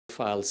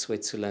profile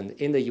Switzerland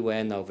in the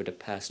UN over the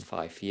past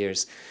 5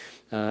 years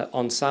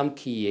on some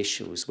key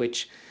issues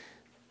which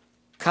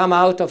come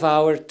out of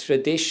our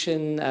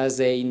tradition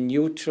as a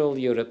neutral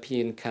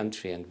European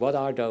country. And what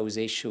are those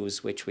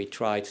issues which we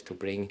tried to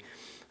bring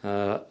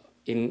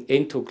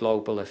into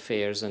global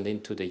affairs and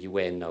into the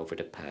UN over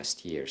the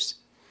past years?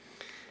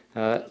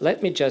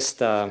 Let me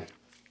just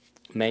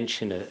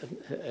mention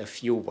a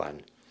few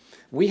one.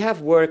 We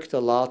have worked a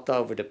lot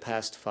over the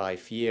past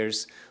 5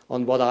 years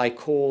on what I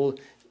call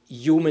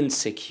human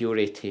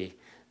security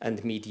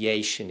and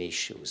mediation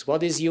issues.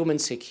 What is human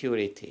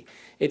security?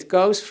 It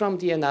goes from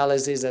the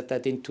analysis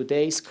that in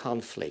today's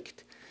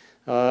conflict,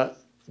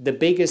 the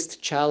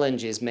biggest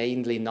challenge is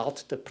mainly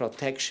not the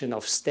protection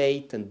of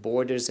state and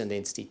borders and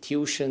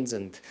institutions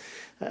and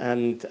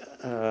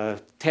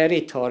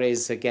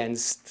territories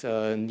against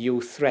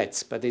new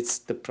threats, but it's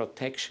the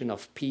protection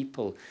of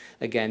people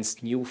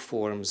against new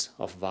forms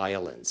of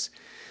violence.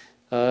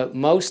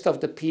 Most of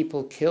the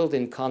people killed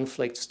in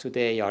conflicts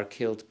today are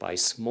killed by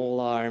small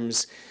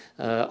arms,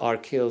 are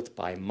killed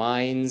by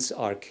mines,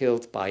 are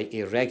killed by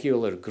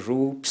irregular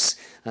groups,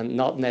 and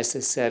not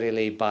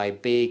necessarily by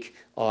big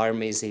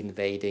armies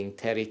invading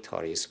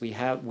territories.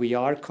 We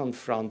are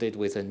confronted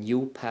with a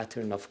new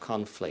pattern of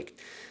conflict.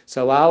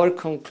 So our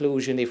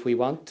conclusion, if we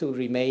want to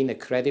remain a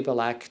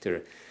credible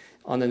actor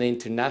on an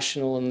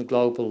international and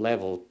global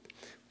level,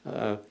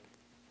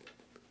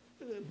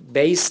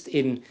 based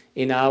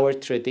in our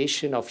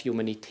tradition of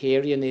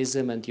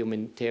humanitarianism and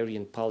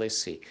humanitarian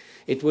policy,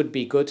 it would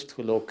be good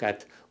to look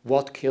at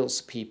what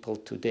kills people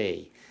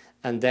today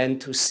and then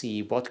to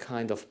see what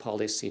kind of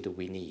policy do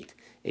we need.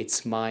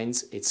 It's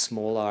mines, it's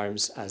small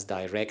arms as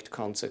direct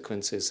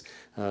consequences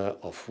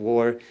of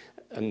war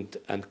and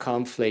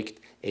conflict,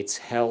 it's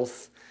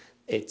health,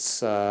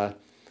 it's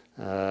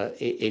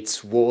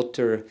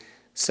water.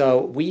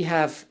 So we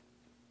have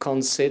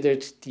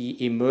considered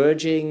the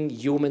emerging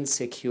human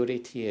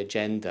security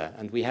agenda,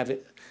 and we have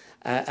it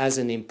as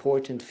an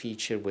important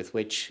feature with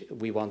which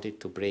we wanted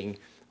to bring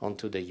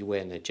onto the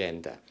UN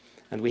agenda.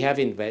 And we have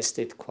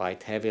invested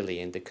quite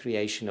heavily in the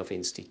creation of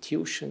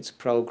institutions,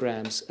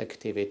 programs,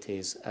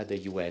 activities at the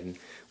UN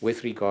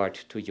with regard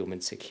to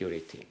human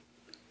security.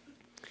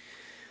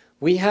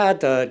 We had,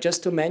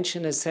 just to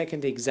mention a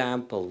second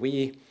example,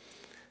 we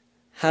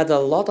had a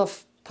lot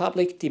of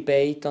public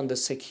debate on the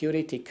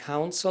Security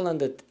Council and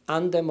the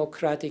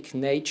undemocratic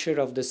nature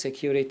of the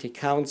Security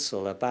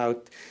Council,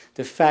 about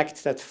the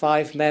fact that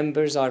 5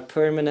 members are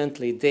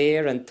permanently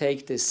there and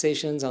take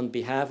decisions on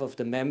behalf of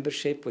the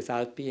membership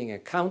without being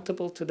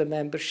accountable to the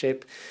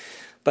membership,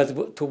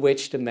 but to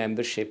which the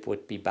membership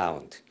would be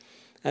bound.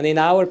 And in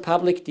our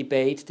public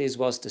debate, this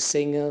was the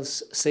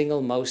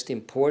single most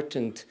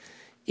important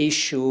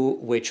issue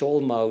which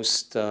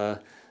almost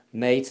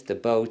made the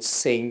boat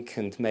sink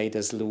and made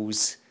us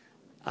lose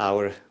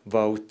our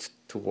vote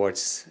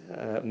towards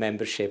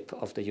membership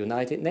of the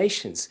United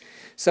Nations.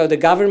 So the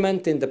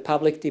government in the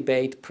public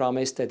debate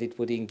promised that it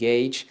would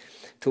engage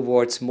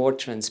towards more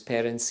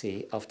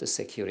transparency of the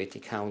Security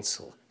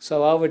Council.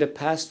 So over the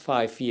past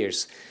 5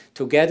 years,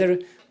 together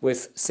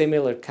with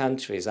similar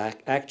countries,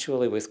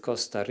 actually with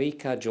Costa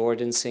Rica,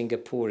 Jordan,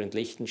 Singapore, and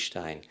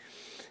Liechtenstein,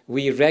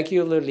 we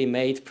regularly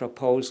made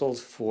proposals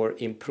for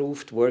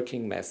improved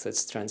working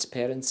methods,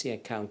 transparency,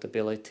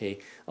 accountability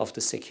of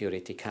the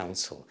Security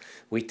Council.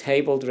 We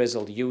tabled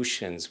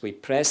resolutions. We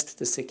pressed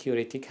the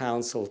Security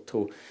Council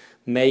to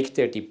make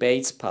their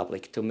debates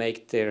public, to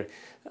make their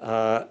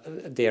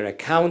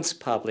accounts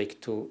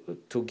public,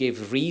 to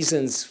give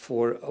reasons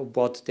for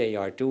what they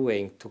are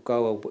doing,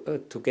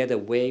 to get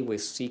away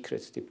with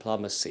secret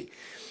diplomacy.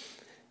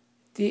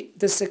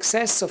 The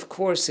success, of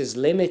course, is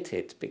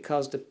limited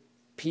because the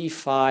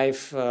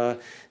P5,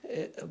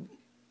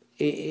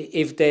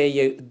 if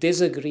they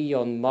disagree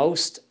on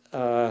most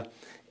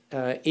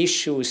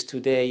issues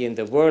today in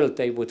the world,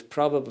 they would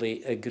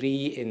probably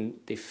agree in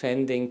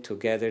defending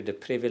together the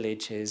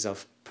privileges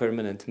of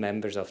permanent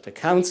members of the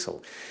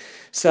Council.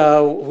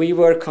 So we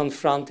were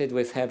confronted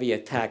with heavy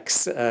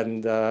attacks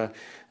and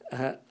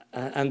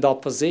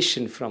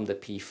opposition from the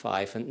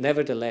P5, and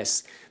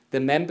nevertheless,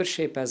 the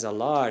membership as a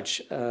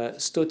large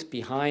stood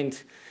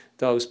behind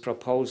those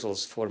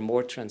proposals for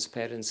more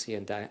transparency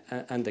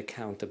and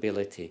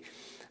accountability.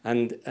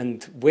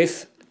 And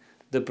with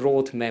the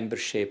broad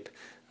membership,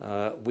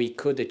 we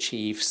could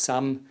achieve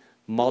some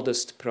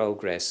modest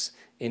progress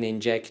in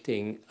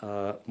injecting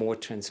more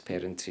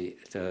transparency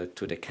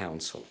to the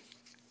Council.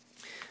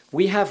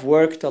 We have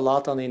worked a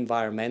lot on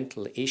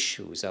environmental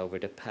issues over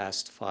the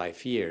past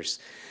 5 years.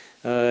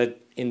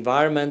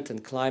 Environment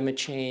and climate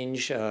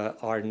change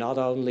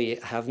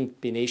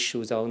haven't been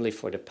issues only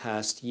for the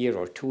past year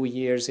or 2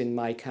 years in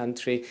my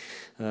country.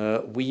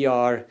 We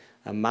are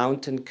a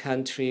mountain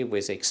country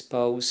with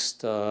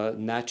exposed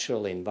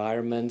natural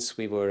environments.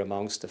 We were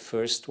amongst the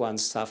first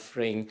ones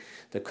suffering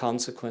the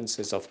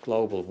consequences of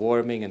global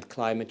warming and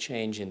climate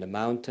change in the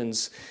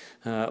mountains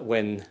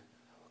when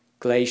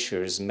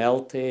glaciers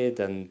melted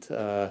and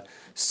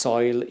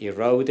soil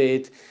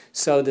eroded.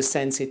 So the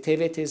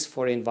sensitivities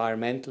for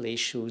environmental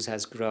issues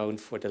has grown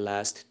for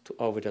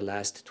over the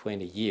last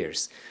 20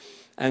 years.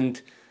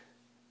 And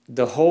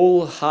the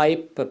whole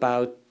hype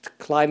about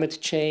climate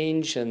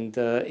change and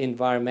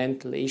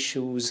environmental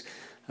issues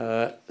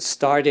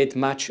started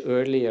much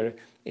earlier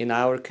in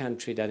our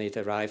country than it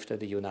arrived at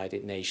the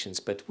United Nations.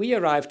 But we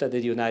arrived at the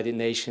United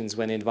Nations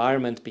when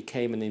environment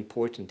became an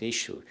important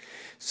issue.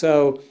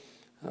 So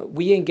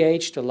we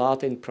engaged a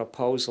lot in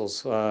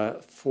proposals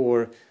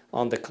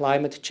on the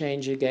climate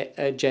change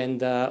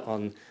agenda,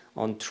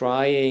 on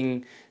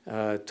trying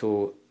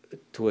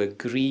to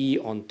agree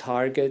on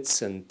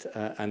targets and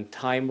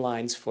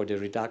timelines for the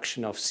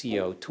reduction of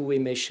CO2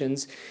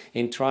 emissions,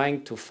 in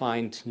trying to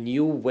find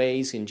new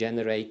ways in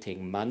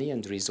generating money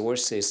and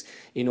resources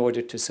in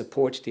order to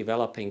support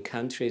developing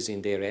countries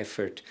in their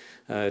effort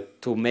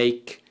to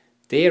make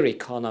their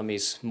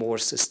economies more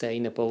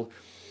sustainable.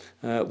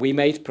 We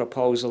made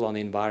proposal on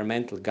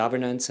environmental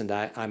governance, and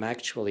I'm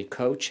actually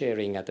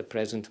co-chairing at the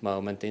present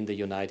moment in the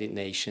United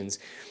Nations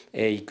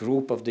a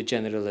group of the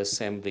General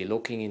Assembly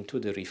looking into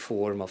the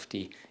reform of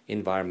the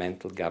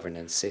environmental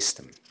governance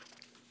system.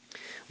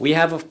 We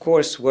have, of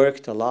course,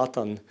 worked a lot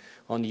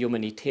on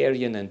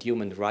humanitarian and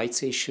human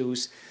rights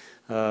issues.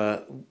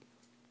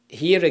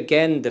 Here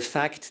again, the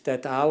fact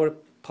that our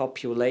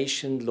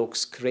population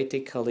looks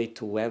critically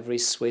to every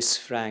Swiss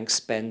franc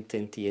spent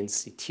in the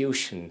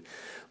institution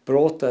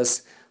brought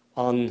us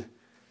on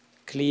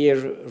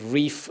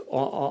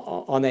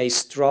on a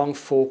strong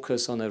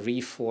focus on a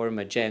reform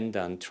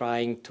agenda and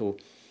trying to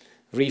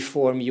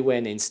reform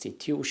UN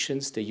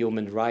institutions, the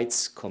Human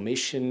Rights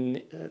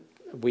Commission.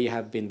 We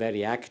have been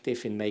very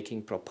active in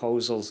making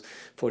proposals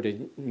for the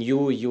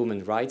new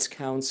Human Rights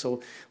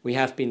Council. We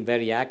have been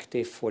very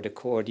active for the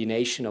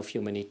coordination of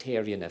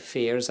humanitarian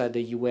affairs at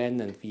the UN,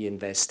 and we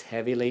invest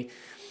heavily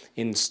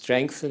in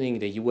strengthening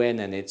the UN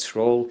and its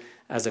role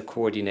as a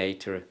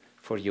coordinator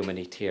for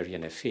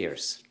humanitarian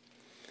affairs.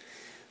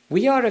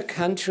 We are a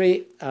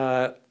country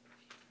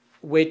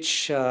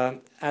which,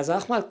 as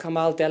Ahmad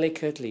Kamal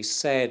delicately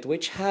said,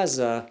 which has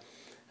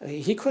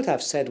he could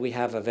have said we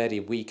have a very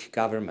weak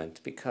government,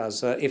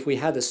 because if we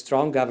had a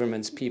strong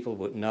government, people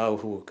would know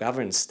who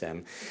governs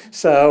them.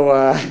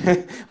 So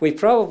we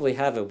probably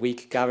have a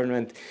weak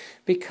government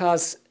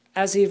because,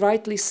 as he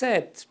rightly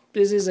said,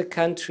 this is a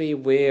country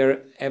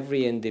where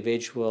every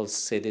individual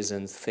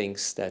citizen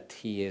thinks that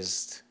he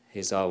is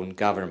his own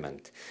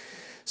government.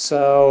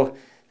 So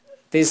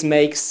this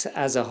makes,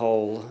 as a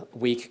whole,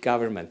 weak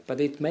government, but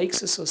it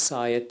makes a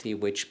society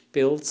which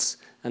builds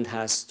and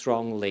has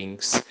strong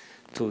links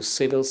to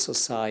civil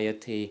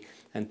society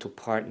and to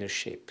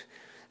partnership.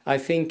 I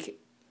think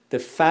the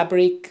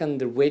fabric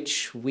under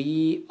which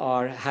we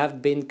have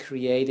been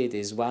created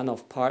is one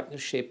of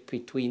partnership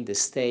between the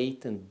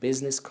state and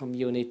business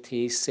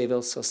community,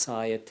 civil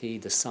society,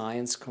 the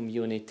science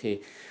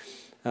community.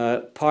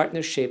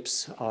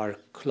 Partnerships are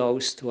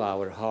close to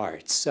our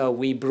hearts. So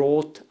we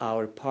brought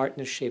our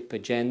partnership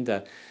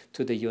agenda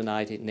to the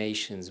United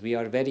Nations. We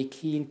are very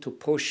keen to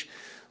push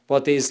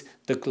what is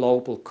the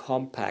Global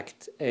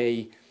Compact,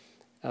 a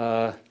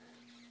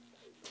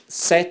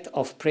set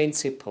of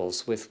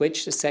principles with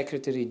which the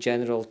Secretary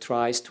General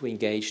tries to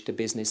engage the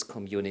business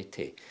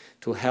community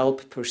to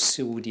help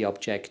pursue the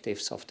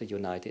objectives of the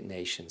United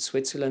Nations.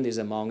 Switzerland is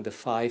among the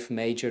 5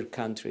 major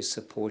countries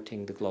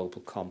supporting the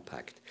Global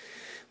Compact.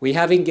 We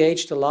have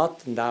engaged a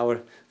lot, and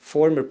our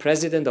former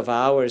president of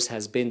ours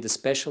has been the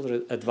special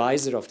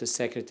advisor of the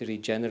Secretary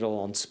General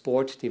on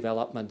sport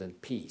development and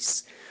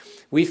peace.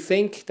 We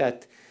think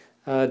that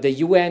the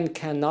UN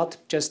cannot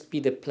just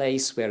be the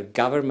place where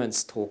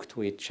governments talk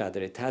to each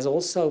other. It has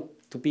also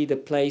to be the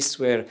place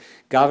where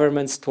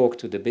governments talk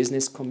to the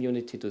business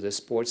community, to the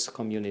sports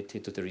community,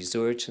 to the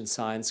research and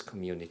science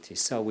community.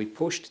 So we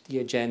pushed the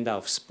agenda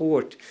of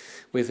sport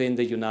within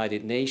the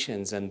United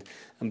Nations and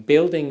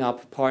building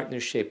up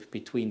partnership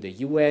between the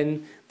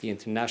UN, the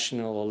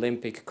International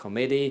Olympic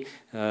Committee,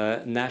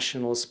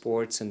 national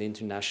sports and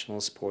international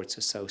sports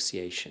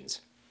associations.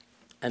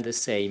 And the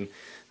same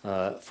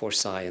for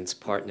science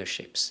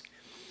partnerships.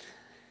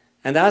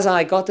 And as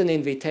I got an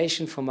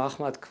invitation from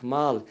Ahmad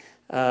Kamal,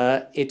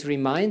 it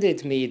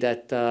reminded me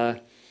that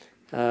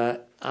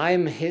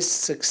I'm his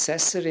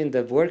successor in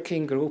the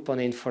working group on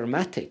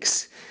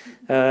informatics,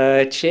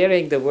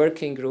 chairing the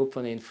working group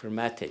on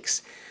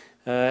informatics.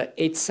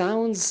 It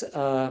sounds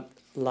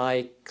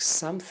like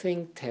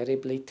something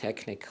terribly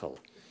technical,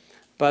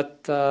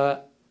 but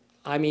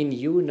I mean,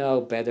 you know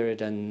better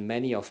than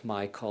many of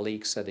my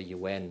colleagues at the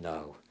UN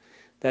know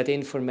that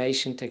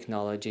information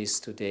technologies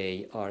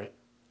today are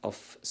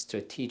of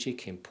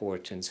strategic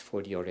importance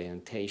for the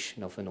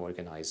orientation of an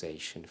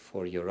organization,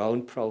 for your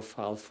own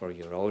profile, for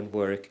your own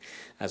work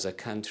as a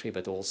country,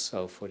 but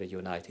also for the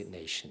United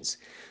Nations.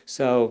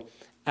 So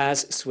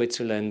as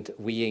Switzerland,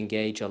 we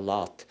engage a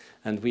lot,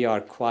 and we are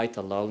quite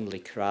a lonely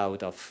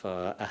crowd of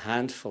a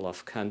handful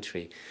of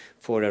countries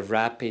for a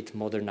rapid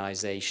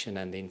modernization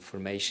and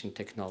information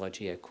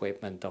technology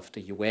equipment of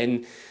the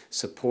UN,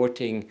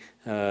 supporting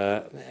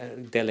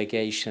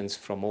delegations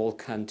from all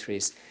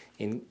countries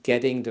in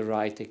getting the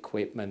right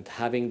equipment,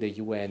 having the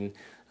UN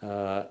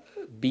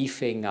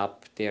beefing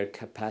up their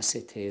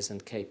capacities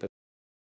and capabilities